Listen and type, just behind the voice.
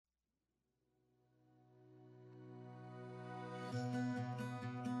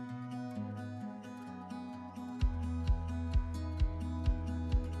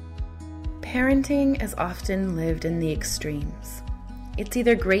Parenting is often lived in the extremes. It's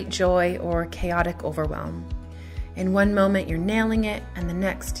either great joy or chaotic overwhelm. In one moment you're nailing it, and the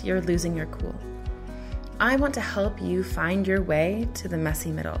next you're losing your cool. I want to help you find your way to the messy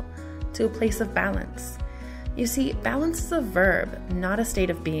middle, to a place of balance. You see, balance is a verb, not a state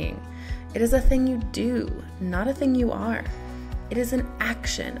of being. It is a thing you do, not a thing you are. It is an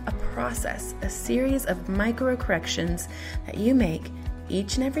action, a process, a series of micro corrections that you make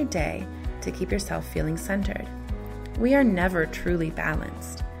each and every day to keep yourself feeling centered. We are never truly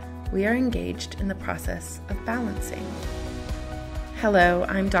balanced. We are engaged in the process of balancing. Hello,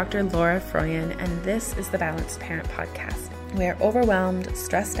 I'm Dr. Laura Froyen, and this is the Balanced Parent Podcast, where overwhelmed,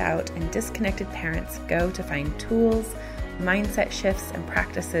 stressed out, and disconnected parents go to find tools, mindset shifts, and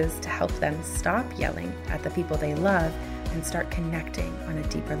practices to help them stop yelling at the people they love and start connecting on a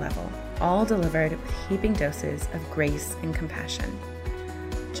deeper level, all delivered with heaping doses of grace and compassion.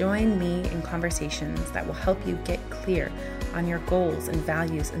 Join me in conversations that will help you get clear on your goals and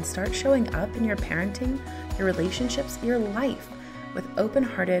values and start showing up in your parenting, your relationships, your life with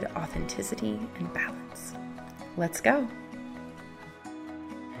open-hearted authenticity and balance. Let's go.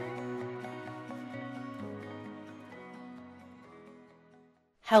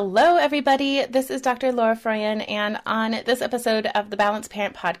 Hello, everybody. This is Dr. Laura Froyen, and on this episode of the Balanced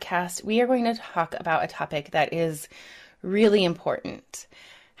Parent Podcast, we are going to talk about a topic that is really important: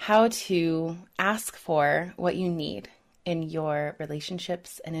 how to ask for what you need in your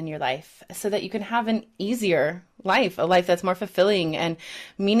relationships and in your life so that you can have an easier life, a life that's more fulfilling and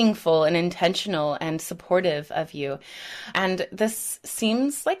meaningful and intentional and supportive of you. And this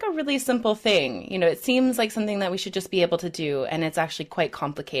seems like a really simple thing. It seems like something that we should just be able to do, and it's actually quite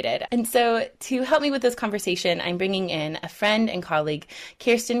complicated. And so to help me with this conversation, I'm bringing in a friend and colleague,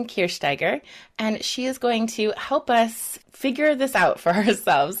 Kirchsteiger, and she is going to help us figure this out for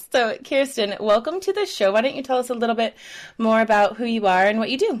ourselves. So Kerstin, welcome to the show. Why don't you tell us a little bit more about who you are and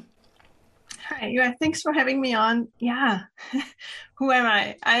what you do? Hi, thanks for having me on. Yeah, who am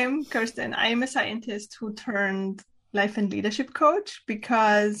I? I'm Kerstin. I'm a scientist who turned life and leadership coach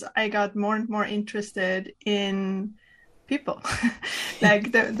because I got more and more interested in people.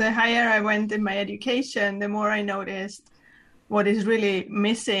 Like the higher I went in my education, the more I noticed what is really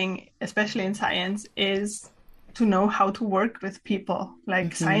missing, especially in science, is to know how to work with people.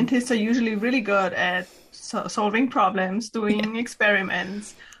 Like scientists are usually really good at solving problems, doing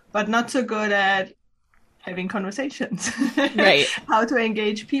experiments, but not so good at having conversations, right? How to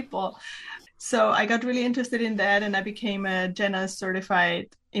engage people. So I got really interested in that, and I became a JENA's certified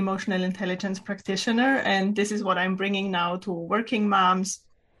emotional intelligence practitioner. And this is what I'm bringing now to working moms,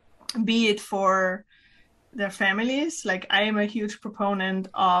 be it for their families. Like, I am a huge proponent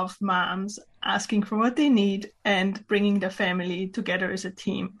of moms asking for what they need and bringing the family together as a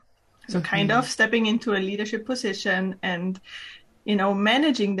team. So kind of stepping into a leadership position and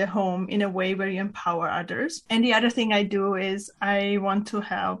managing the home in a way where you empower others. And the other thing I do is I want to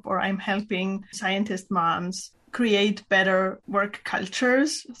help, or I'm helping scientist moms create better work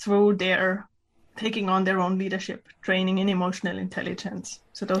cultures through their taking on their own leadership training in emotional intelligence.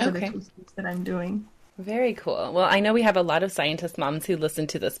 So those are the two things that I'm doing. Very cool. Well, I know we have a lot of scientist moms who listen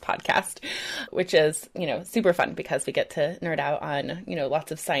to this podcast, which is, super fun because we get to nerd out on,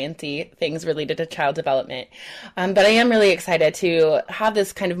 lots of sciencey things related to child development. But I am really excited to have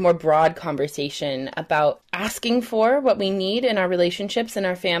this kind of more broad conversation about asking for what we need in our relationships and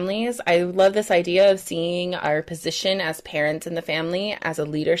our families. I love this idea of seeing our position as parents in the family as a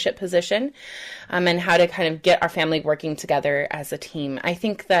leadership position, and how to kind of get our family working together as a team. I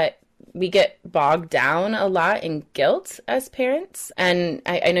think that we get bogged down a lot in guilt as parents. And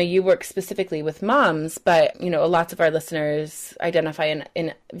I know you work specifically with moms, but, lots of our listeners identify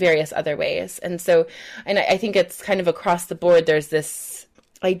in various other ways. And I think it's kind of across the board. There's this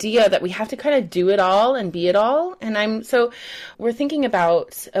idea that we have to kind of do it all and be it all. And we're thinking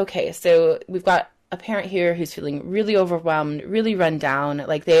about, so we've got a parent here who's feeling really overwhelmed, really run down,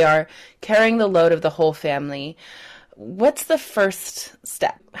 like they are carrying the load of the whole family. What's the first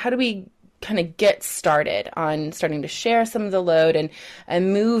step? How do we kind of get started on starting to share some of the load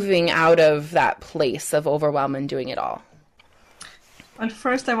and moving out of that place of overwhelm and doing it all? Well,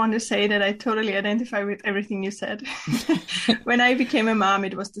 first, I want to say that I totally identify with everything you said. When I became a mom,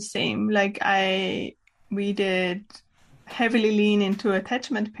 it was the same. Like we did heavily lean into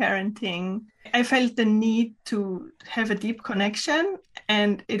attachment parenting. I felt the need to have a deep connection,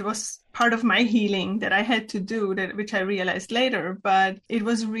 and it was part of my healing that I had to do, which I realized later. But it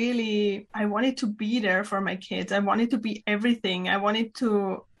was really, I wanted to be there for my kids. I wanted to be everything. I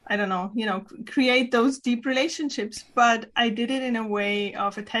I don't know, create those deep relationships. But I did it in a way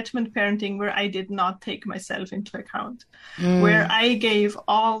of attachment parenting where I did not take myself into account, where I gave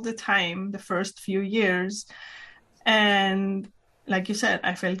all the time the first few years. And like you said,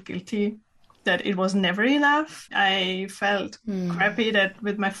 I felt guilty that it was never enough. I felt crappy that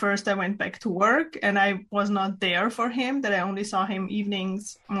with my first, I went back to work and I was not there for him, that I only saw him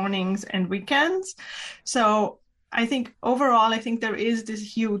evenings, mornings, and weekends. So I think overall, I think there is this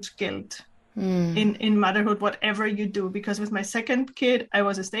huge guilt in motherhood, whatever you do, because with my second kid, I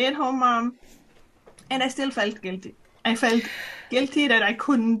was a stay-at-home mom and I still felt guilty. I felt guilty that I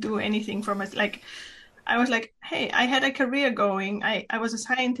couldn't do anything for myself. Like, I was like, hey, I had a career going. I was a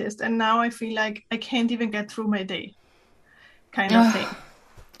scientist, and now I feel like I can't even get through my day, kind of thing.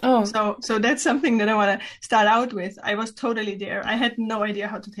 Oh, so that's something that I want to start out with. I was totally there. I had no idea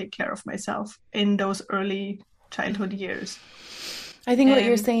how to take care of myself in those early childhood years. I think what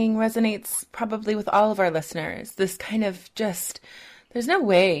you're saying resonates probably with all of our listeners. This kind of just, there's no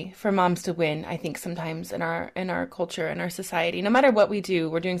way for moms to win, I think, sometimes in our culture, in our society. No matter what we do,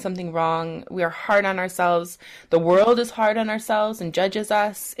 we're doing something wrong. We are hard on ourselves. The world is hard on ourselves and judges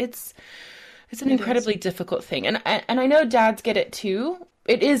us. It's an incredibly difficult thing. And I know dads get it too.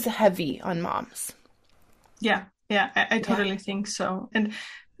 It is heavy on moms. Yeah, I totally think so. And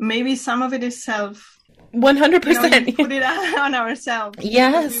maybe some of it is 100%. We put it on ourselves.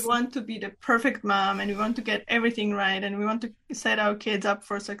 Yes. We want to be the perfect mom and we want to get everything right and we want to set our kids up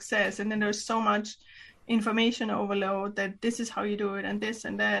for success. And then there's so much information overload that this is how you do it and this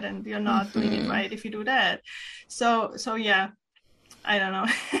and that, and you're not doing it right if you do that. So yeah, I don't know.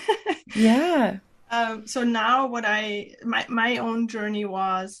 Yeah. So now my own journey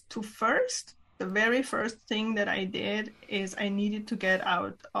was to the very first thing that I did is I needed to get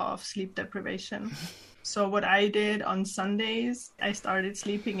out of sleep deprivation. So what I did on Sundays, I started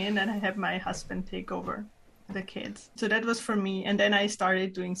sleeping in and I had my husband take over the kids. So that was for me. And then I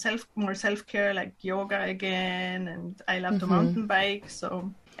started doing more self-care, like yoga again. And I love to mountain bike.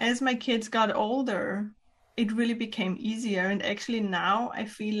 So as my kids got older, it really became easier. And actually now I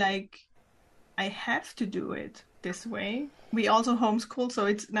feel like I have to do it this way. We also homeschool. So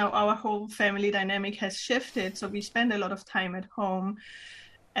it's now our whole family dynamic has shifted. So we spend a lot of time at home.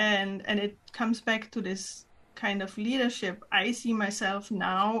 And it comes back to this kind of leadership. I see myself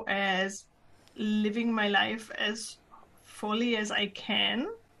now as living my life as fully as I can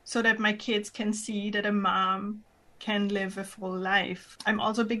so that my kids can see that a mom can live a full life. I'm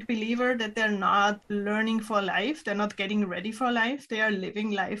also a big believer that they're not learning for life. They're not getting ready for life. They are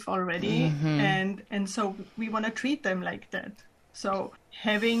living life already. And so we want to treat them like that. So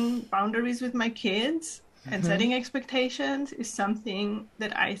having boundaries with my kids and setting expectations is something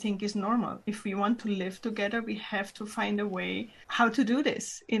that I think is normal. If we want to live together, we have to find a way how to do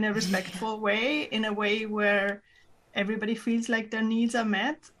this in a respectful way, in a way where everybody feels like their needs are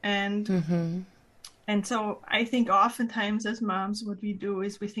met. And so I think oftentimes as moms, what we do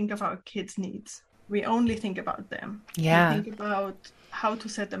is we think of our kids' needs. We only think about them. Yeah. We think about how to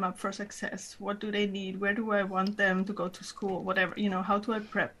set them up for success. What do they need? Where do I want them to go to school? Whatever, how do I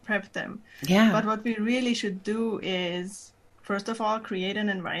prep them? Yeah. But what we really should do is, first of all, create an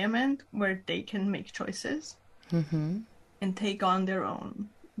environment where they can make choices and take on their own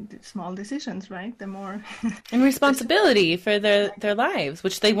small decisions, right? The more and responsibility for their lives,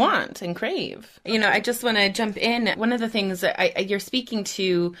 which they want and crave. I just want to jump in. One of the things that you're speaking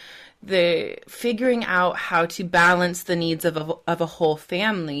to, the figuring out how to balance the needs of a whole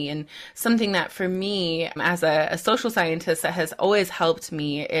family. And something that for me as a social scientist that has always helped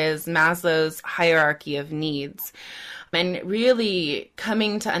me is Maslow's hierarchy of needs. And really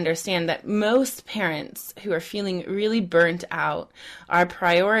coming to understand that most parents who are feeling really burnt out are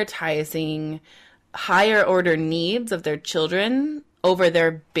prioritizing higher order needs of their children over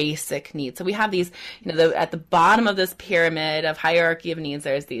their basic needs. So we have these, at the bottom of this pyramid of hierarchy of needs,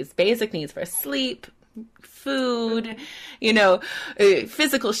 there's these basic needs for sleep, food,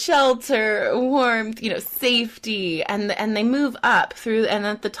 physical shelter, warmth, safety, and they move up through, and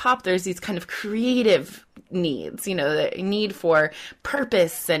at the top there's these kind of creative needs, the need for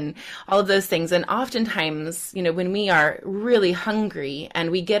purpose and all of those things. And oftentimes, when we are really hungry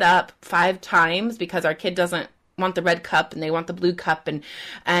and we get up 5 times because our kid doesn't want the red cup and they want the blue cup,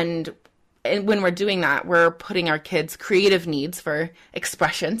 and when we're doing that, we're putting our kids' creative needs for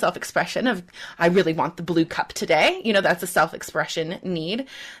self-expression of, I really want the blue cup today. That's a self-expression need.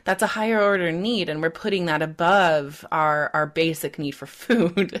 That's a higher order need. And we're putting that above our basic need for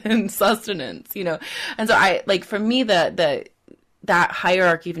food and sustenance, And so for me, the that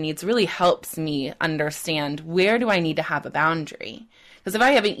hierarchy of needs really helps me understand, where do I need to have a boundary? Because if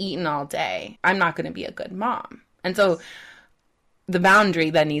I haven't eaten all day, I'm not going to be a good mom. And so the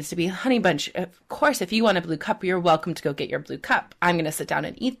boundary then needs to be, honey bunch, of course, if you want a blue cup, you're welcome to go get your blue cup. I'm going to sit down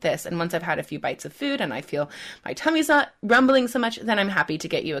and eat this. And once I've had a few bites of food and I feel my tummy's not rumbling so much, then I'm happy to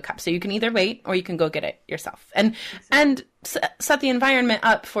get you a cup. So you can either wait or you can go get it yourself. And set the environment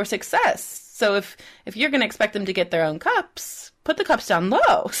up for success. So if you're going to expect them to get their own cups, put the cups down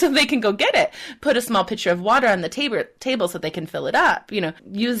low so they can go get it. Put a small pitcher of water on the table so they can fill it up.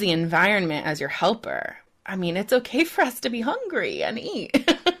 Use the environment as your helper. I mean, it's okay for us to be hungry and eat.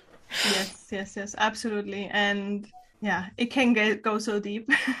 Yes, absolutely. And yeah, it can go so deep.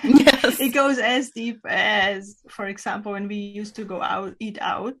 Yes. It goes as deep as, for example, when we used to go eat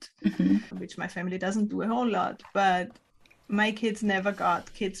out, which my family doesn't do a whole lot, but my kids never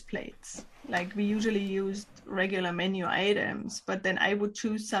got kids' plates. Like, we usually used regular menu items, but then I would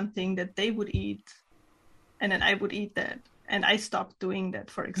choose something that they would eat, and then I would eat that. And I stopped doing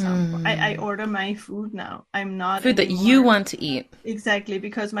that, for example. I order my food now. I'm not food anymore. That you want to eat. Exactly,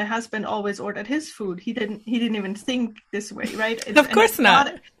 because my husband always ordered his food. He didn't even think this way, right? Of course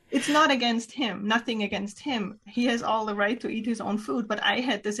not. It's not against him. Nothing against him. He has all the right to eat his own food, but I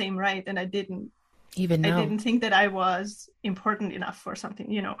had the same right, and I didn't even know. I didn't think that I was important enough for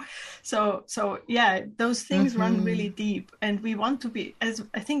something, So yeah, those things run really deep, and we want to be,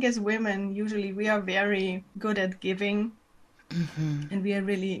 I think as women, usually we are very good at giving. And we are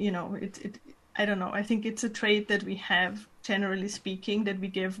really, I don't know. I think it's a trait that we have, generally speaking, that we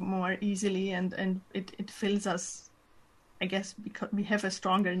give more easily, and it fills us, I guess, because we have a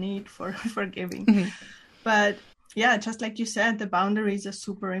stronger need for giving. But yeah, just like you said, the boundaries are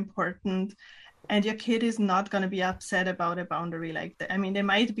super important, and your kid is not going to be upset about a boundary like that. I mean, they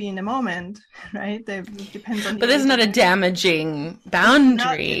might be in a moment, right? It depends on. But it's not a damaging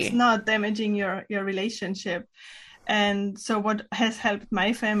boundary. It's not damaging your relationship. And so what has helped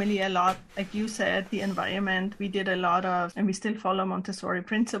my family a lot, like you said, the environment, we did a lot of, and we still follow Montessori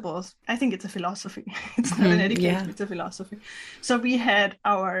principles. I think it's a philosophy. It's not an education, it's a philosophy. So we had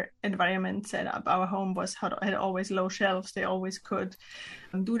our environment set up. Our home had always low shelves. They always could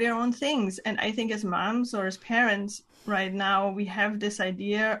do their own things. And I think as moms or as parents right now, we have this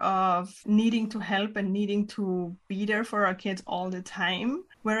idea of needing to help and needing to be there for our kids all the time.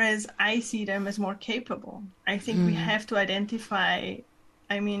 Whereas I see them as more capable. I think we have to identify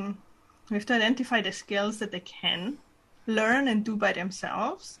the skills that they can learn and do by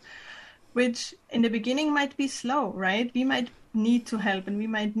themselves, which in the beginning might be slow, right? We might need to help and we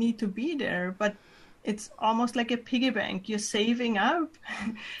might need to be there, but it's almost like a piggy bank. You're saving up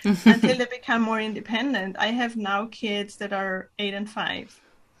until they become more independent. I have now kids that are 8 and 5,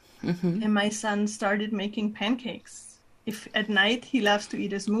 and my son started making pancakes. If at night he loves to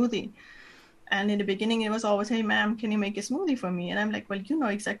eat a smoothie, and in the beginning it was always, hey ma'am, can you make a smoothie for me? And I'm like, well, you know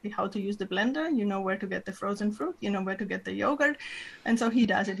exactly how to use the blender, you know where to get the frozen fruit, you know where to get the yogurt. And so he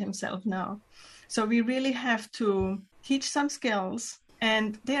does it himself now. So we really have to teach some skills,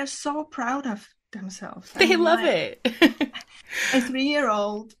 and they are so proud of themselves. They love it. A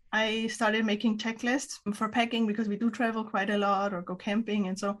 3-year-old, I started making checklists for packing because we do travel quite a lot or go camping,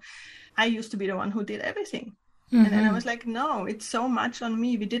 and so I used to be the one who did everything. And then I was like, no, it's so much on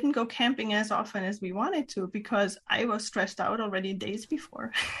me. We didn't go camping as often as we wanted to because I was stressed out already days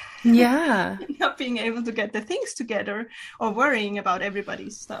before. Yeah. Not being able to get the things together or worrying about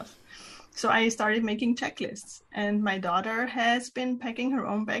everybody's stuff. So I started making checklists, and my daughter has been packing her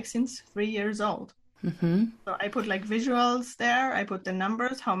own bag since 3 years old. So I put like visuals there. I put the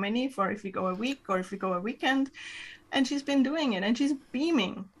numbers, how many for if we go a week or if we go a weekend. And she's been doing it, and she's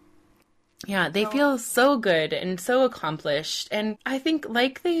beaming. Yeah, they feel so good and so accomplished. And I think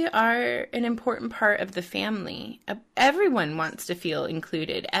like they are an important part of the family. Everyone wants to feel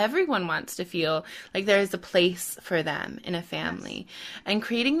included. Everyone wants to feel like there is a place for them in a family. Yes. And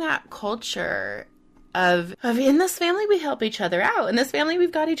creating that culture of in this family, we help each other out. In this family,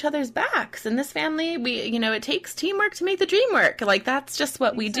 we've got each other's backs. In this family, it takes teamwork to make the dream work. Like, that's just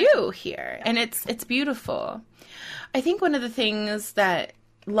what we do here. And it's beautiful. I think one of the things that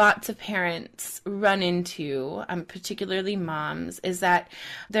lots of parents run into, particularly moms, is that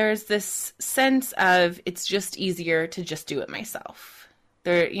there's this sense of it's just easier to just do it myself.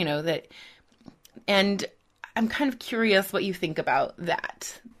 And I'm kind of curious what you think about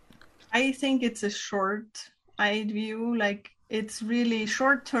that. I think it's a short-eyed view. Like, it's really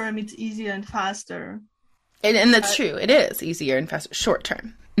short term, it's easier and faster. And that's true. It is easier and faster, short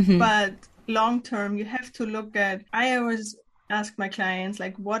term. But long term, you have to look at, ask my clients,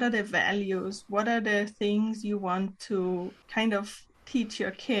 like, what are the values? What are the things you want to kind of teach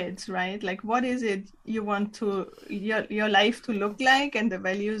your kids, right? Like, what is it you want to your life to look like, and the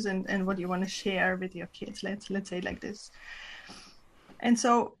values and what you want to share with your kids? Let's say like this. And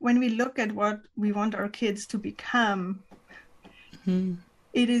so when we look at what we want our kids to become,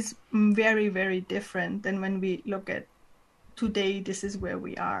 it is very, very different than when we look at today, this is where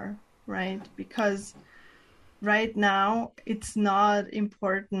we are, right? Because right now, it's not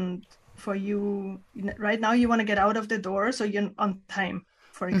important for you. Right now, you want to get out of the door so you're on time,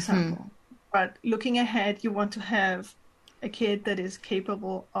 for example. But looking ahead, you want to have a kid that is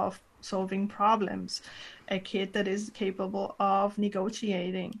capable of solving problems, a kid that is capable of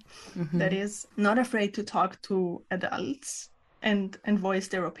negotiating, that is not afraid to talk to adults and voice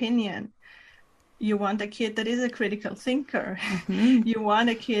their opinion. You want a kid that is a critical thinker. You want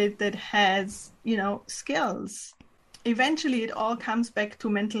a kid that has, skills. Eventually, it all comes back to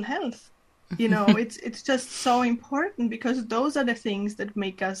mental health. It's just so important, because those are the things that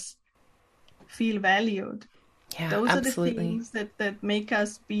make us feel valued. Yeah, those absolutely. are the things that make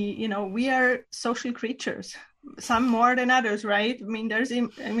us be, we are social creatures, some more than others, right?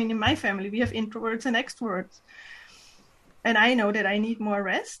 In my family, we have introverts and extroverts. And I know that I need more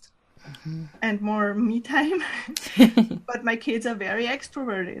rest and more me time, but my kids are very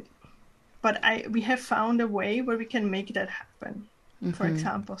extroverted. But we have found a way where we can make that happen, for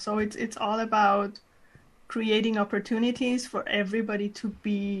example. So it's all about creating opportunities for everybody to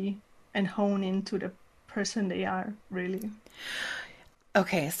be and hone into the person they are, really.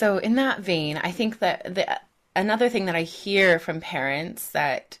 Okay, so in that vein, I think that another thing that I hear from parents,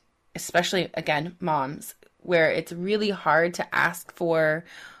 that especially, again, moms, where it's really hard to ask for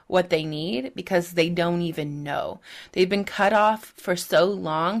what they need because they don't even know. They've been cut off for so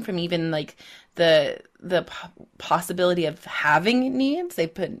long from even like the possibility of having needs.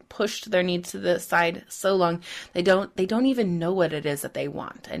 They've pushed their needs to the side so long. They don't even know what it is that they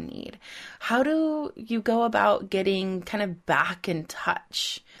want and need. How do you go about getting kind of back in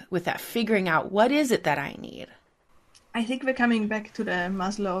touch with that, figuring out what is it that I need? I think we're coming back to the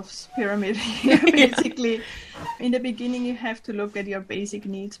Maslow's pyramid here, basically. In the beginning, you have to look at your basic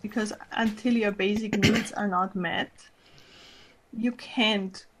needs, because until your basic needs are not met, you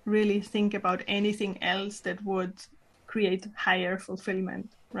can't really think about anything else that would create higher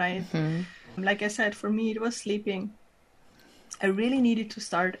fulfillment, right? Like I said, for me, it was sleeping. I really needed to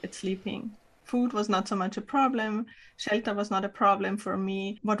start at sleeping. Food was not so much a problem. Shelter was not a problem for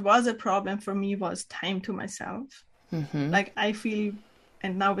me. What was a problem for me was time to myself. Like I feel,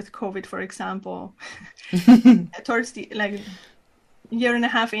 and now with COVID, for example, towards the year and a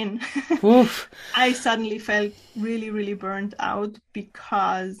half in, I suddenly felt really, really burned out,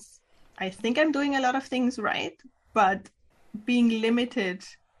 because I think I'm doing a lot of things right, but being limited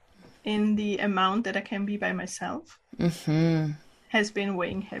in the amount that I can be by myself has been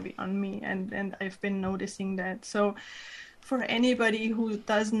weighing heavy on me, and I've been noticing that. So for anybody who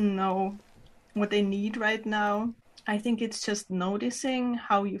doesn't know what they need right now, I think it's just noticing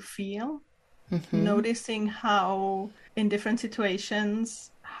how you feel, noticing how in different situations,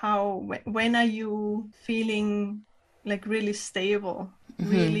 when are you feeling like really stable,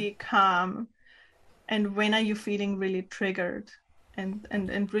 really calm, and when are you feeling really triggered,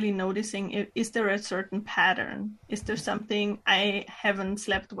 and really noticing, is there a certain pattern? Is there something? I haven't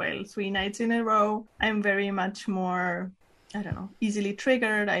slept well 3 nights in a row. I'm very much more, I don't know, easily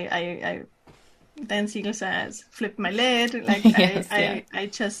triggered. I Dan Siegel says, flip my lid. Like yes, I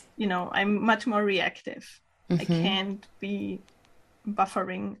just, I'm much more reactive. I can't be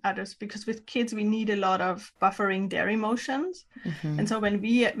buffering others, because with kids, we need a lot of buffering their emotions. And so when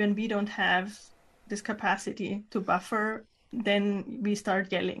we don't have this capacity to buffer, then we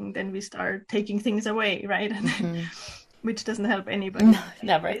start yelling, then we start taking things away, right? Which doesn't help anybody. No,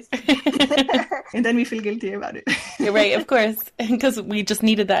 never. And then we feel guilty about it. You're right, of course, because we just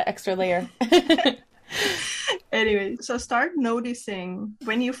needed that extra layer. Anyway, so start noticing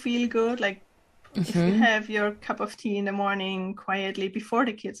when you feel good, like if you have your cup of tea in the morning quietly before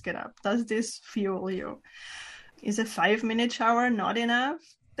the kids get up, does this fuel you? Is a 5-minute shower not enough?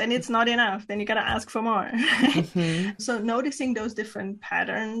 Then it's not enough. Then you got to ask for more. So noticing those different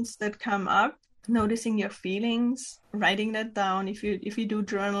patterns that come up, noticing your feelings, writing that down. If you do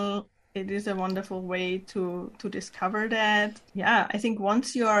journal, it is a wonderful way to discover that. Yeah, I think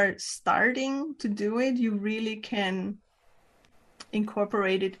once you are starting to do it, you really can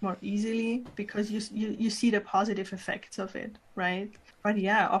incorporate it more easily, because you see the positive effects of it, right? But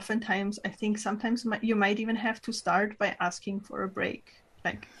yeah, oftentimes I think sometimes you might even have to start by asking for a break,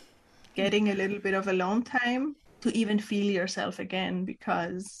 like getting a little bit of alone time, to even feel yourself again,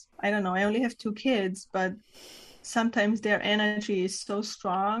 because I don't know, I only have 2 kids, but sometimes their energy is so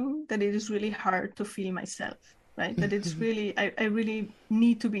strong that it is really hard to feel myself, right? That it's really, I really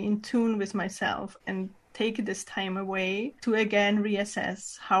need to be in tune with myself and take this time away to again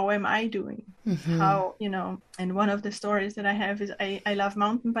reassess, how am I doing? How, you know, and one of the stories that I have is I love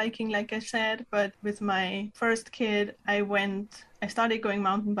mountain biking, like I said, but with my first kid, I started going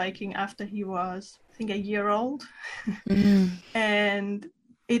mountain biking after he was, I think, a year old. And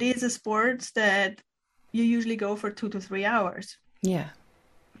it is a sport that you usually go for 2 to 3 hours. Yeah.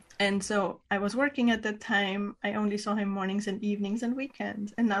 And so I was working at that time. I only saw him mornings and evenings and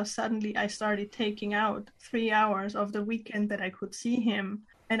weekends. And now suddenly I started taking out 3 hours of the weekend that I could see him,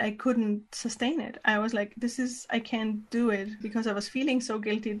 and I couldn't sustain it. I was like, I can't do it, because I was feeling so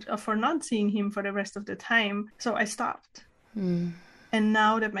guilty for not seeing him for the rest of the time. So I stopped. And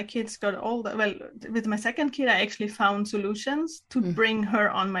now that my kids got older, well, with my second kid, I actually found solutions to bring her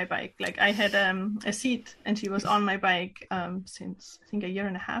on my bike. Like I had a seat, and she was on my bike since I think a year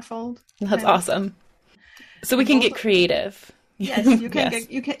and a half old. That's awesome. So we can get creative. Yes, you can. Yes.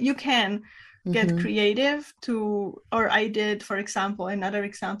 You can get creative to. Or I did, for example, another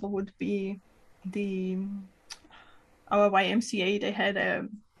example would be our YMCA. They had a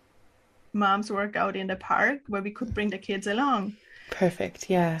mom's workout in the park where we could bring the kids along. Perfect.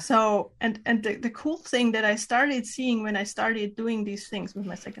 Yeah. So, and the cool thing that I started seeing when I started doing these things with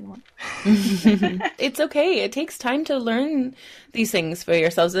my second one. It's okay. It takes time to learn these things for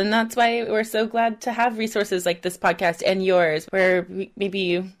yourselves. And that's why we're so glad to have resources like this podcast and yours, where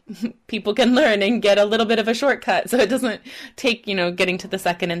people can learn and get a little bit of a shortcut. So it doesn't take, getting to the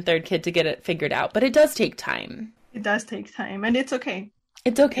second and third kid to get it figured out. But it does take time. It does take time. And it's okay.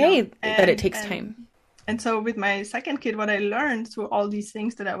 It's okay that it takes time. And so with my second kid, what I learned through all these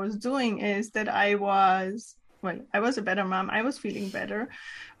things that I was doing is that I was a better mom. I was feeling better.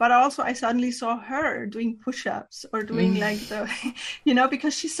 But also I suddenly saw her doing push-ups or doing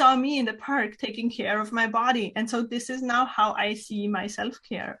because she saw me in the park taking care of my body. And so this is now how I see my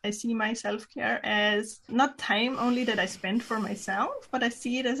self-care. I see my self-care as not time only that I spend for myself, but I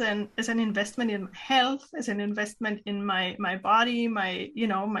see it as an investment in my health, as an investment in my body, my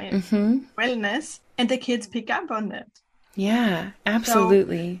wellness. And the kids pick up on that. Yeah,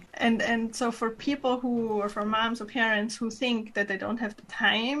 absolutely. So for people or for moms or parents who think that they don't have the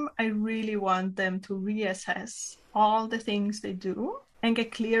time, I really want them to reassess all the things they do and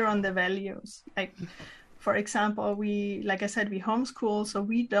get clear on the values. Like, for example, like I said, we homeschool, so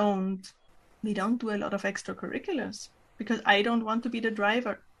we don't do a lot of extracurriculars because I don't want to be the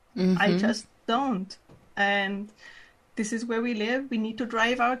driver. I just don't. And this is where we live. We need to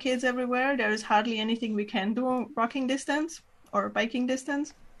drive our kids everywhere. There is hardly anything we can do walking distance or biking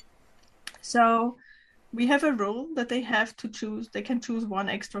distance. So we have a rule that they have to choose. They can choose one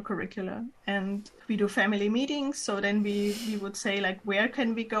extracurricular. And we do family meetings. So then we would say, like, where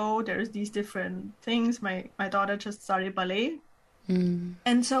can we go? There's these different things. My daughter just started ballet.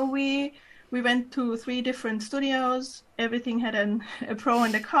 And so we went to 3 different studios. Everything had a pro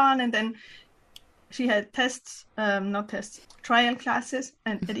and a con. And then she had trial classes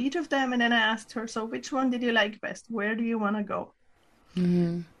and at each of them. And then I asked her, so which one did you like best? Where do you want to go?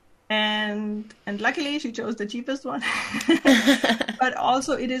 And luckily she chose the cheapest one. But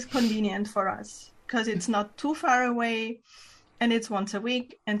also it is convenient for us because it's not too far away and it's once a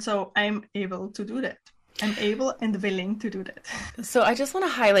week. And so I'm able to do that. I'm able and willing to do that. So I just want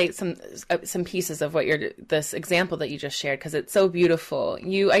to highlight some pieces of this example that you just shared, because it's so beautiful.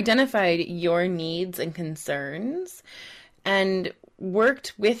 You identified your needs and concerns and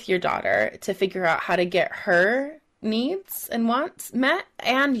worked with your daughter to figure out how to get her needs and wants met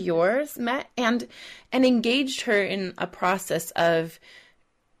and yours met, and engaged her in a process of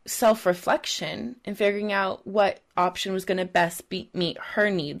self-reflection and figuring out what option was going to best meet her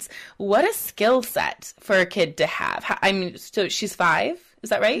needs. What a skill set for a kid to have. I mean, so she's 5, is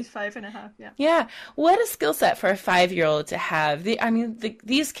that right? She's 5.5, yeah. Yeah. What a skill set for a 5-year-old to have.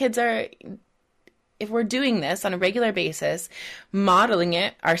 These kids are, if we're doing this on a regular basis, modeling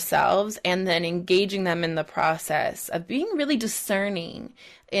it ourselves and then engaging them in the process of being really discerning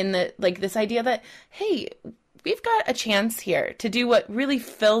in this idea that, hey, we've got a chance here to do what really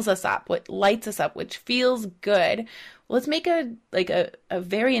fills us up, what lights us up, which feels good. Let's make a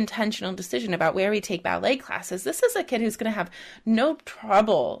very intentional decision about where we take ballet classes. This is a kid who's going to have no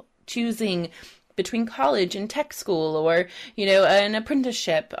trouble choosing between college and tech school or, an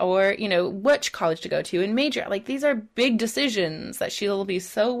apprenticeship or, which college to go to and major. Like, these are big decisions that she'll be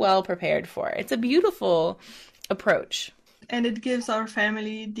so well prepared for. It's a beautiful approach. And it gives our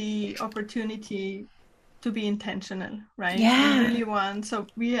family the opportunity to be intentional, right? Yeah. We really want. So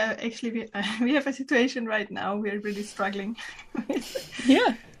we are actually, we have a situation right now we're really struggling with.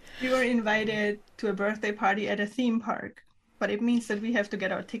 Yeah. We were invited to a birthday party at a theme park, but it means that we have to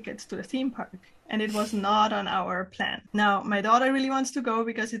get our tickets to the theme park. And it was not on our plan. Now, my daughter really wants to go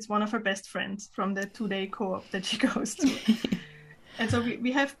because it's one of her best friends from the 2-day co-op that she goes to. And so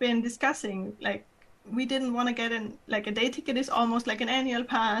we have been discussing, like, we didn't want to get in, like, a day ticket is almost like an annual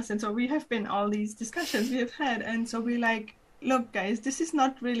pass. And so we have been all these discussions we have had. And so we like, look, guys, this is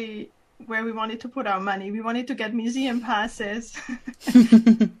not really where we wanted to put our money. We wanted to get museum passes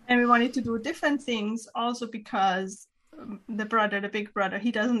and we wanted to do different things also because the big brother,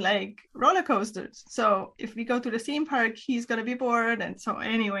 he doesn't like roller coasters. So if we go to the theme park, he's going to be bored. And so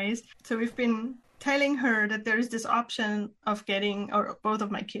anyways, so we've been telling her that there is this option of getting, or both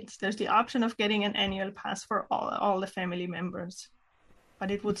of my kids, there's the option of getting an annual pass for all the family members. But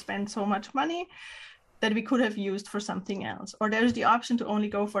it would spend so much money that we could have used for something else. Or there's the option to only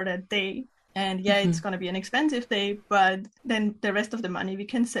go for that day. And yeah, it's going to be an expensive day, but then the rest of the money we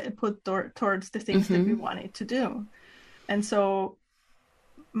can put towards the things that we wanted to do. And so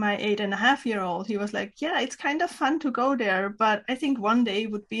my 8.5-year-old, he was like, yeah, it's kind of fun to go there, but I think one day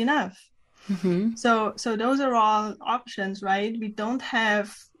would be enough. So those are all options, right? We don't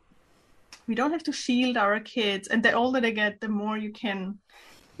have to shield our kids, and the older they get, the more you can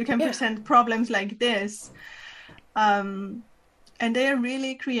present problems like this. And they are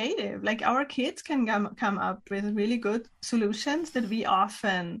really creative. Like, our kids can come up with really good solutions that we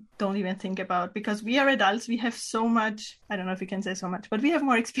often don't even think about, because we are adults. We have so much, I don't know if we can say so much, but we have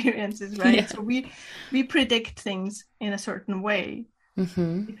more experiences, right? Yeah. So we predict things in a certain way,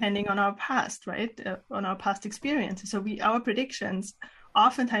 depending on our past, right? On our past experiences. So our predictions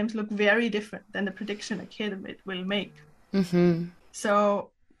oftentimes look very different than the prediction a kid will make. So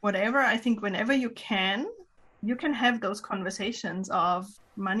whatever, I think whenever you can have those conversations of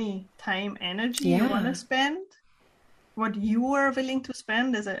money, time, energy you want to spend, what you are willing to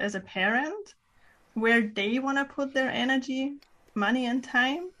spend as a parent, where they want to put their energy, money, and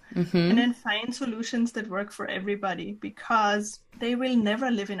time, and then find solutions that work for everybody, because they will never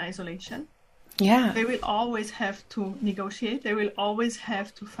live in isolation. Yeah. They will always have to negotiate. They will always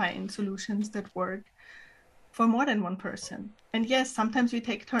have to find solutions that work for more than one person. And yes, sometimes we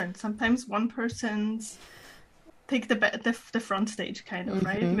take turns. Sometimes one person's take the front stage, kind of,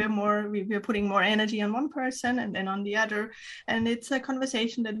 right? We're putting more energy on one person and then on the other, and it's a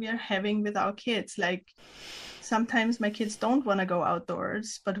conversation that we are having with our kids. Like, sometimes my kids don't want to go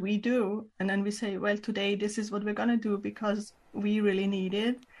outdoors, but we do, and then we say, well, today this is what we're going to do because we really need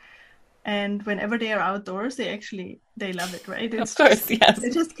it. And whenever they are outdoors, they love it, right? Of course, yes. They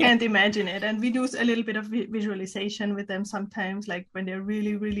just can't imagine it. And we do a little bit of visualization with them sometimes, like when they're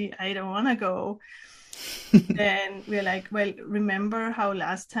really, really, I don't want to go. Then we're like, well, remember how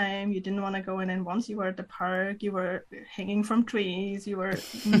last time you didn't want to go, and then once you were at the park, you were hanging from trees, you were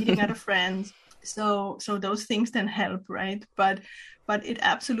meeting other friends. So those things then help, right? But it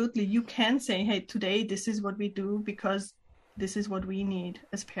absolutely, you can say, hey, today this is what we do because this is what we need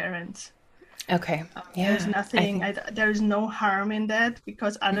as parents. Okay. There's nothing, there is no harm in that,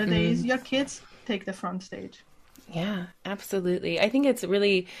 because other days your kids take the front stage. Yeah, absolutely. I think it's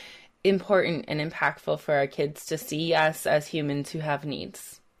really important and impactful for our kids to see us as humans who have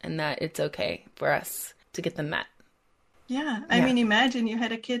needs, and that it's okay for us to get them met. Yeah. I mean, imagine you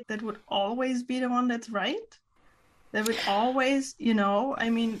had a kid that would always be the one that's right. That would always, I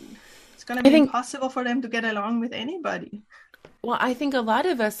mean, it's going to be impossible for them to get along with anybody. Well, I think a lot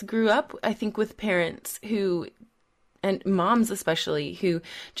of us grew up, with parents who, and moms especially, who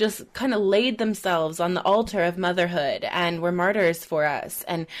just kind of laid themselves on the altar of motherhood and were martyrs for us,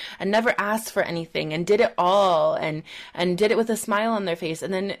 and never asked for anything and did it all and did it with a smile on their face.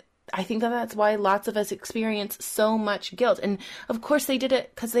 And then I think that's why lots of us experience so much guilt. And of course they did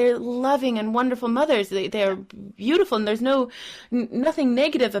it because they're loving and wonderful mothers. They're beautiful, and there's nothing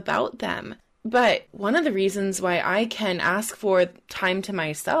negative about them. But one of the reasons why I can ask for time to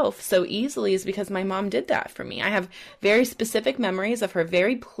myself so easily is because my mom did that for me. I have very specific memories of her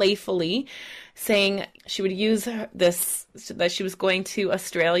very playfully saying she would use this, that she was going to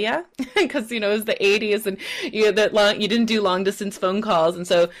Australia because, it was the 80s and you didn't do long distance phone calls. And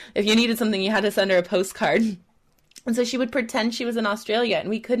so if you needed something, you had to send her a postcard. And so she would pretend she was in Australia and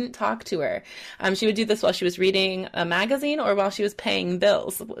we couldn't talk to her. She would do this while she was reading a magazine or while she was paying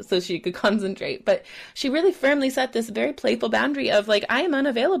bills so she could concentrate. But she really firmly set this very playful boundary of like, I am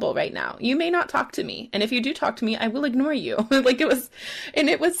unavailable right now. You may not talk to me. And if you do talk to me, I will ignore you.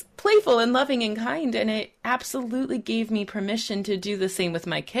 It was playful and loving and kind. And it absolutely gave me permission to do the same with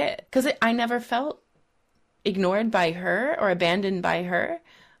my kid. Because I never felt ignored by her or abandoned by her.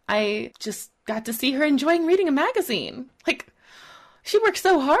 I just got to see her enjoying reading a magazine. Like, she works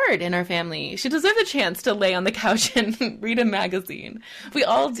so hard in our family. She deserves a chance to lay on the couch and read a magazine. We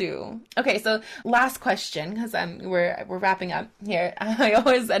all do. Okay, so last question, because we're wrapping up here. I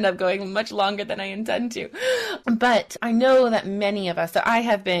always end up going much longer than I intend to. But I know that many of us, so I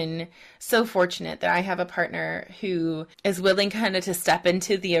have been so fortunate that I have a partner who is willing kind of to step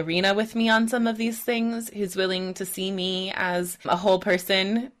into the arena with me on some of these things, who's willing to see me as a whole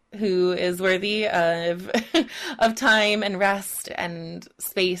person who is worthy of of time and rest and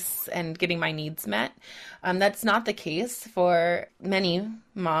space and getting my needs met. That's not the case for many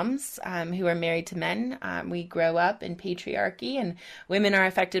moms who are married to men. We grow up in patriarchy, and women are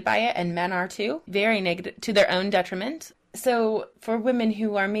affected by it, and men are too, very negative, to their own detriment. So for women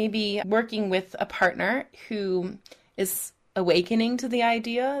who are maybe working with a partner who is awakening to the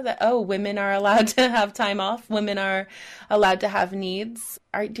idea that, oh, women are allowed to have time off, women are allowed to have needs.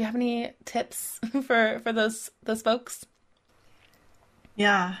 Do you have any tips for those folks?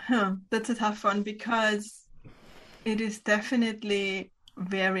 Yeah, that's a tough one because it is definitely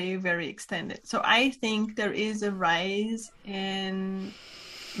very, very extended. So I think there is a rise in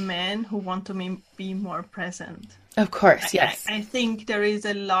men who want to be more present. Of course, yes. I think there is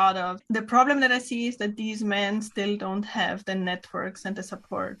a lot of... The problem that I see is that these men still don't have the networks and the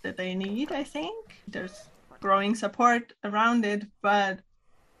support that they need, I think. There's growing support around it, but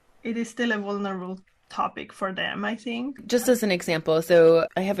it is still a vulnerable topic for them, I think. Just as an example, so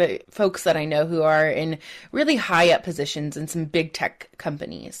I have folks that I know who are in really high up positions in some big tech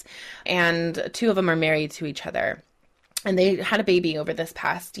companies, and two of them are married to each other. And they had a baby over this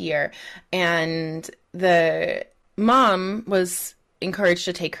past year, and the mom was encouraged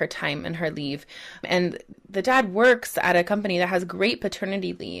to take her time and her leave. And the dad works at a company that has great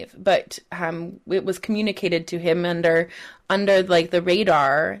paternity leave, but it was communicated to him under like the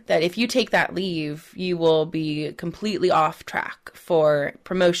radar that if you take that leave, you will be completely off track for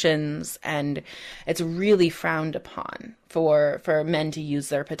promotions, and it's really frowned upon for men to use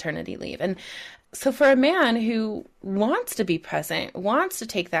their paternity leave. And so for a man who wants to be present, wants to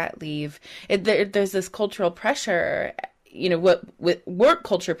take that leave, there's this cultural pressure, with work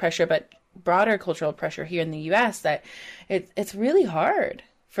culture pressure, but broader cultural pressure here in the U.S. that it's really hard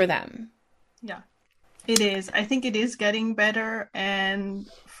for them. Yeah, it is. I think it is getting better. And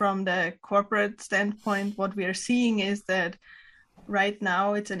from the corporate standpoint, what we are seeing is that right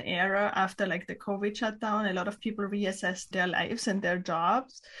now it's an era after like the COVID shutdown. A lot of people reassess their lives and their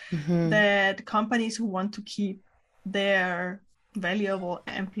jobs, that companies who want to keep their valuable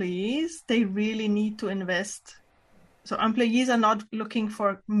employees, they really need to invest. So employees are not looking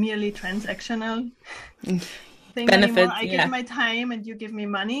for merely transactional thing benefits anymore. I give my time and you give me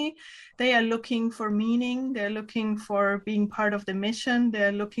money. They are looking for meaning. They're looking for being part of the mission.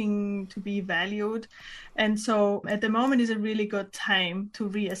 They're looking to be valued. And so at the moment is a really good time to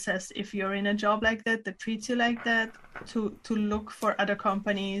reassess if you're in a job like that treats you like that, to look for other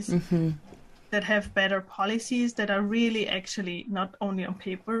companies that have better policies that are really actually not only on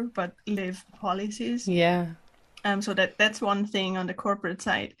paper, but live policies. Yeah. So that's one thing on the corporate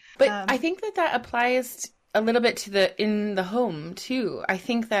side. But I think that applies a little bit to in the home too. I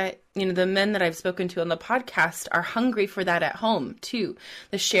think that, the men that I've spoken to on the podcast are hungry for that at home too.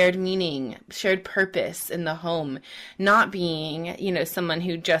 The shared meaning, shared purpose in the home, not being, someone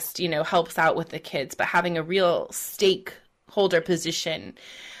who just, helps out with the kids, but having a real stakeholder position,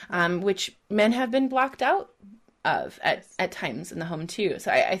 which men have been blocked out of at times in the home too. So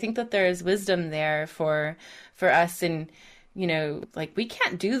I think that there is wisdom there for us, and like, we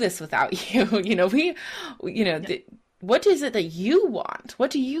can't do this without you. What is it that you want? What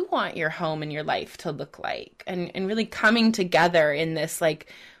do you want your home and your life to look like? And really coming together in this,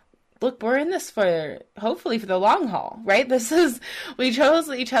 like, look, we're in this hopefully for the long haul, right? We chose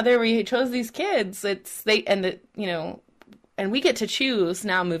each other, we chose these kids. And we get to choose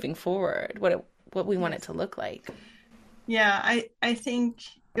now moving forward what we want it to look like. Yeah, I think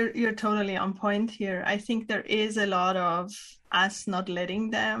you're totally on point here. I think there is a lot of us not letting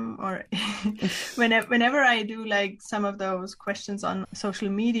them, or whenever I do like some of those questions on social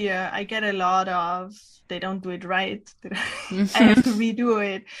media, I get a lot of, they don't do it right. I have to redo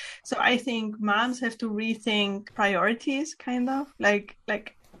it. So I think moms have to rethink priorities, kind of like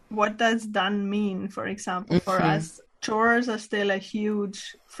what does done mean, for example, for us. Chores are still a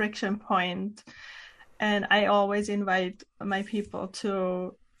huge friction point. And I always invite my people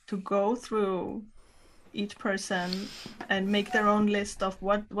to go through each person and make their own list of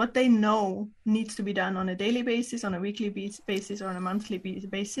what they know needs to be done on a daily basis, on a weekly basis, or on a monthly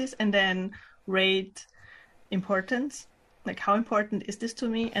basis, and then rate importance. Like, how important is this to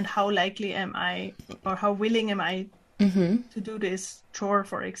me, and how likely am I, or how willing am I to do this chore,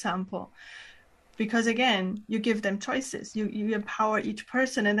 for example? Because again, you give them choices, you empower each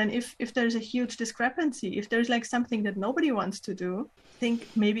person. And then if there's a huge discrepancy, if there's like something that nobody wants to do, think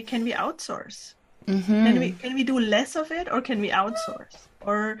maybe can we outsource? Can we do less of it, or can we outsource?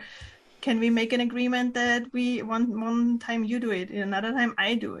 Or can we make an agreement that we one time you do it, another time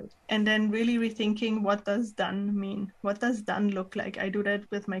I do it? And then really rethinking, what does done mean? What does done look like? I do that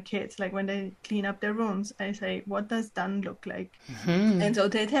with my kids. Like when they clean up their rooms, I say, what does done look like? And so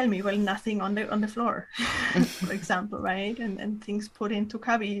they tell me, well, nothing on the floor, for example, right? And things put into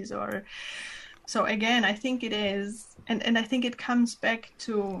cubbies. Or so again, I think it is, and I think it comes back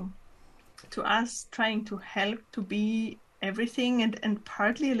to us trying to help to be everything, and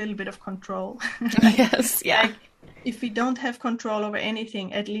partly a little bit of control. Yes, yeah. Like, if we don't have control over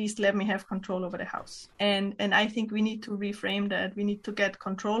anything, at least let me have control over the house. And I think we need to reframe that. We need to get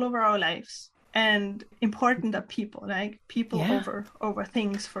control over our lives. And important are people, like people over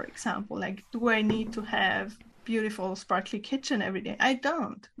things, for example. Like, do I need to have beautiful sparkly kitchen every day? I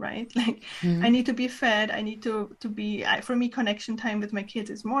don't, right? Like, I need to be fed. I need to be, for me, connection time with my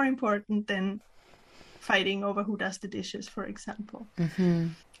kids is more important than fighting over who does the dishes, for example.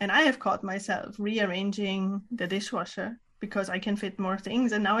 And I have caught myself rearranging the dishwasher because I can fit more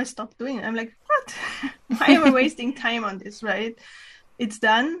things, and now I stopped doing it. I'm like, what? Why am I wasting time on this, right? It's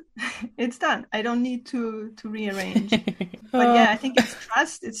done. It's done. I don't need to rearrange. But yeah, I think it's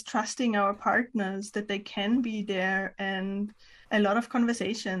trust. It's trusting our partners that they can be there, and a lot of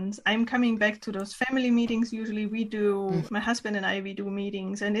conversations. I'm coming back to those family meetings. Usually we do, my husband and I, we do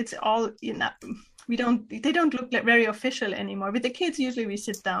meetings, and it's all, they don't look like very official anymore. With the kids, usually we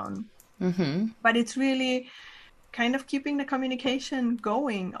sit down, but it's really kind of keeping the communication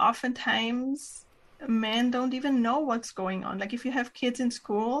going. Oftentimes men don't even know what's going on. Like, if you have kids in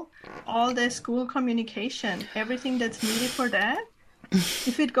school, all the school communication, everything that's needed for that,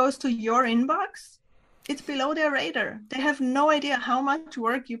 if it goes to your inbox, it's below their radar. They have no idea how much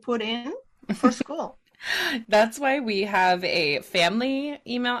work you put in for school. That's why we have a family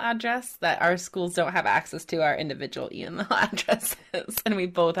email address that our schools don't have access to our individual email addresses. And we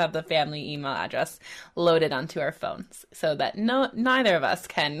both have the family email address loaded onto our phones so that neither of us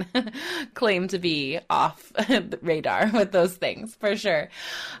can claim to be off the radar with those things, for sure.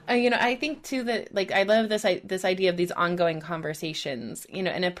 I think too that, like, I love this idea of these ongoing conversations,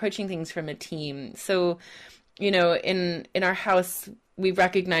 and approaching things from a team. So, in our house, we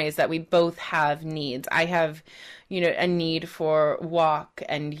recognize that we both have needs. I have, a need for walk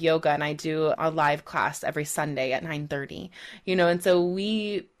and yoga, and I do a live class every Sunday at 9:30, and so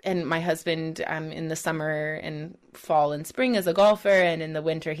we, and my husband, in the summer and fall and spring is a golfer, and in the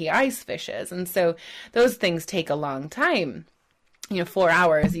winter he ice fishes. And so those things take a long time. 4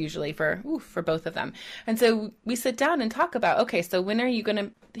 hours usually for both of them. And so we sit down and talk about, okay, so when are you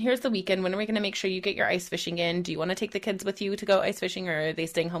here's the weekend, when are we going to make sure you get your ice fishing in? Do you want to take the kids with you to go ice fishing, or are they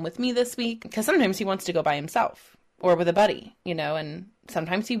staying home with me this week? Because sometimes he wants to go by himself or with a buddy, and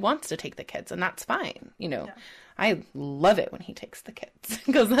sometimes he wants to take the kids, and that's fine. Yeah. I love it when he takes the kids,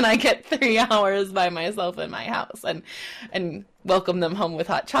 because then I get 3 hours by myself in my house and welcome them home with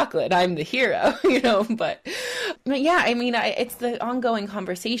hot chocolate. I'm the hero, but yeah, it's the ongoing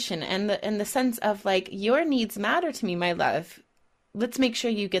conversation and the sense of, like, your needs matter to me, my love. Let's make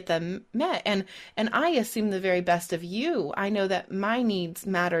sure you get them met. And I assume the very best of you. I know that my needs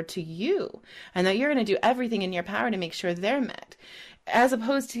matter to you, and that you're going to do everything in your power to make sure they're met, as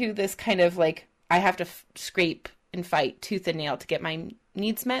opposed to this kind of, like, I have to scrape and fight tooth and nail to get my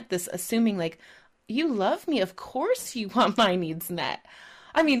needs met. This assuming, like, you love me, of course you want my needs met.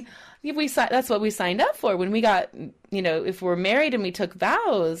 That's what we signed up for when we got, if we're married and we took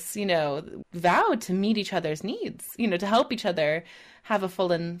vows, vowed to meet each other's needs, to help each other have a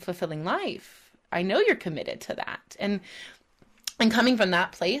full and fulfilling life. I know you're committed to that. And coming from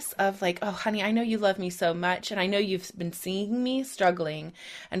that place of, like, oh, honey, I know you love me so much, and I know you've been seeing me struggling.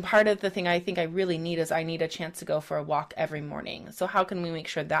 And part of the thing I think I really need is I need a chance to go for a walk every morning. So how can we make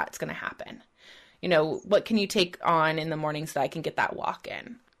sure that's going to happen? What can you take on in the morning so that I can get that walk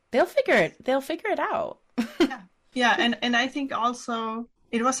in? They'll figure it out. Yeah. And I think also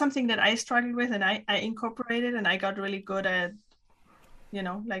it was something that I struggled with, and I incorporated, and I got really good at,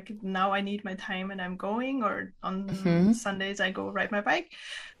 like, now I need my time and I'm going, or on Sundays I go ride my bike.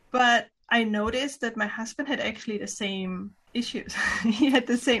 But I noticed that my husband had actually the same issues. He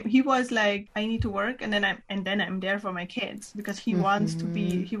was like, I need to work, and then I'm there for my kids, because he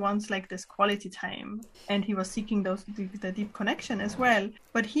wants like this quality time, and he was seeking the deep connection as well.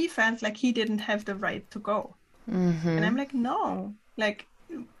 But he felt like he didn't have the right to go. And I'm like, no, like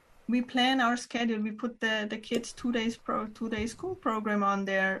we plan our schedule. We put the kids 2-day school program on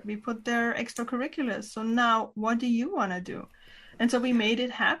there. We put their extracurriculars. So now what do you want to do? And so we made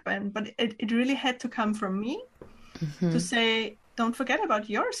it happen, but it really had to come from me to say, don't forget about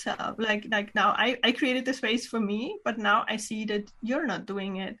yourself. Like now I created the space for me, but now I see that you're not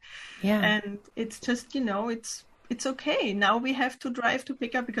doing it. Yeah. And it's just, it's okay. Now we have to drive to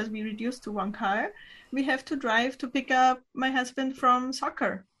pick up, because we reduced to one car. We have to drive to pick up my husband from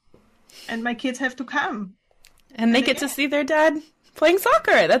soccer, and my kids have to come. And they get to see their dad playing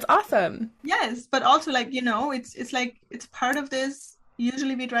soccer. That's awesome. Yes, but also it's like it's part of this.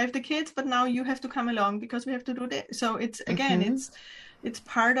 Usually we drive the kids, but now you have to come along because we have to do this. So it's again, it's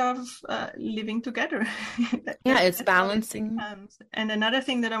part of living together. It's balancing. And another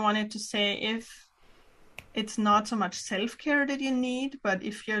thing that I wanted to say, if it's not so much self-care that you need, but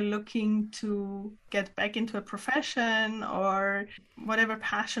if you're looking to get back into a profession or whatever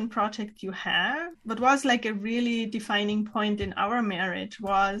passion project you have, what was like a really defining point in our marriage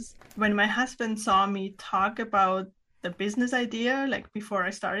was when my husband saw me talk about the business idea, like before I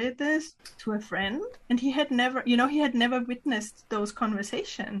started this, to a friend, and he had never witnessed those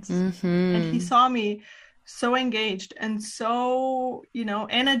conversations. And he saw me so engaged and so,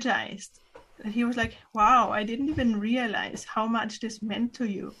 energized. And he was like, wow, I didn't even realize how much this meant to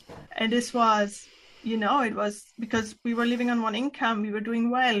you. And this was, it was because we were living on one income, we were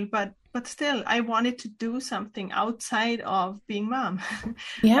doing well, but still, I wanted to do something outside of being mom.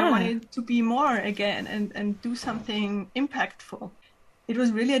 Yeah. I wanted to be more again and do something impactful. It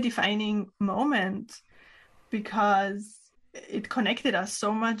was really a defining moment because it connected us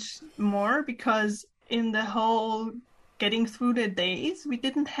so much more, because in the whole getting through the days, we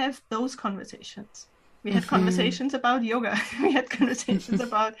didn't have those conversations. We had conversations about yoga. We had conversations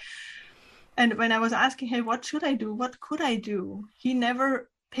about, and when I was asking, hey, what should I do? What could I do? He never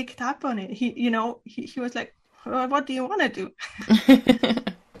picked up on it. He was like, well, what do you want to do?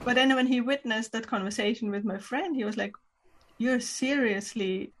 But then when he witnessed that conversation with my friend, he was like, you're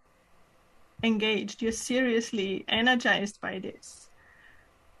seriously engaged. You're seriously energized by this.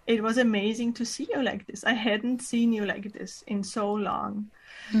 It was amazing to see you like this. I hadn't seen you like this in so long.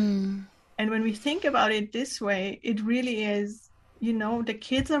 And when we think about it this way, it really is, the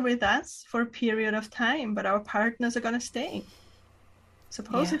kids are with us for a period of time, but our partners are going to stay.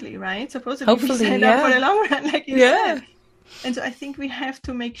 Supposedly, right? Supposedly, hopefully, we signed up for the long run, like you said. And so I think we have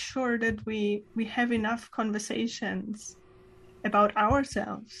to make sure that we have enough conversations about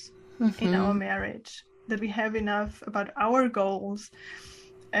ourselves in our marriage, that we have enough about our goals.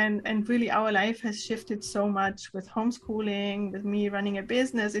 And really our life has shifted so much with homeschooling, with me running a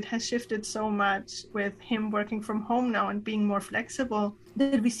business. It has shifted so much with him working from home now and being more flexible,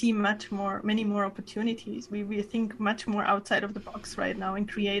 that we see many more opportunities. We think much more outside of the box right now and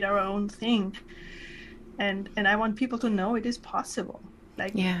create our own thing. And I want people to know it is possible.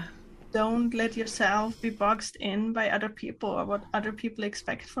 Like, don't let yourself be boxed in by other people or what other people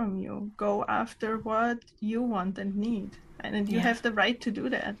expect from you. Go after what you want and need. And you have the right to do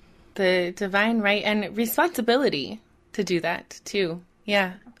that. The divine right and responsibility to do that too.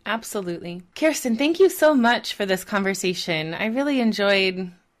 Yeah, absolutely. Kerstin, thank you so much for this conversation. I really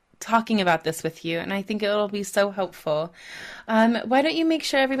enjoyed talking about this with you, and I think it'll be so helpful. Why don't you make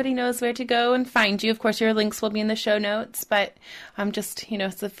sure everybody knows where to go and find you? Of course, your links will be in the show notes, but just,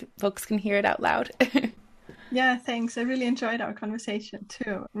 so folks can hear it out loud. Yeah, thanks. I really enjoyed our conversation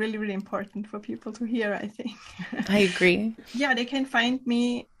too. Really, really important for people to hear, I think. I agree. Yeah, they can find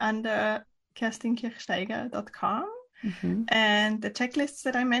me under KerstinKirchsteiger.com. And the checklists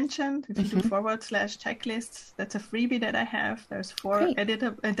that I mentioned, if you do /checklists, that's a freebie that I have. There's four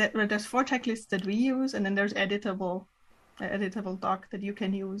checklists that we use, and then there's editable doc that you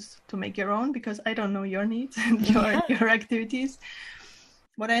can use to make your own, because I don't know your needs and your activities.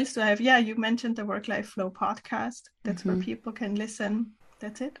 What else do I have? Yeah, you mentioned the Work-Life Flow podcast. That's where people can listen.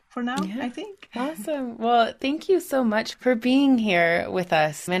 That's it for now, I think. Awesome. Well, thank you so much for being here with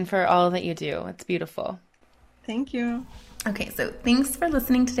us and for all that you do. It's beautiful. Thank you. Okay, so thanks for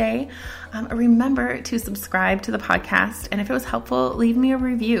listening today. Remember to subscribe to the podcast. And if it was helpful, leave me a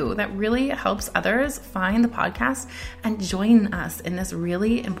review. That really helps others find the podcast and join us in this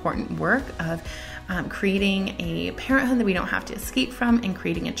really important work of creating a parenthood that we don't have to escape from, and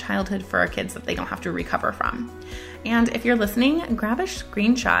creating a childhood for our kids that they don't have to recover from. And if you're listening, grab a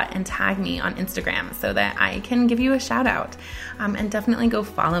screenshot and tag me on Instagram so that I can give you a shout out. And definitely go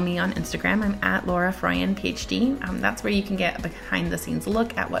follow me on Instagram. I'm at Laura Froyen, PhD. That's where you can get a behind the scenes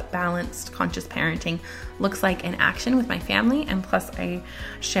look at what balanced conscious parenting looks like in action with my family. And plus I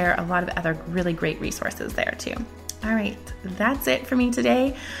share a lot of other really great resources there too. All right, that's it for me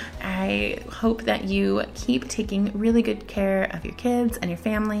today. I hope that you keep taking really good care of your kids and your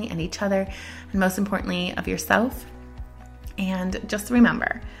family and each other, and most importantly, of yourself. And just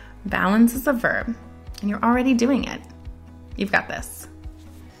remember, balance is a verb, and you're already doing it. You've got this.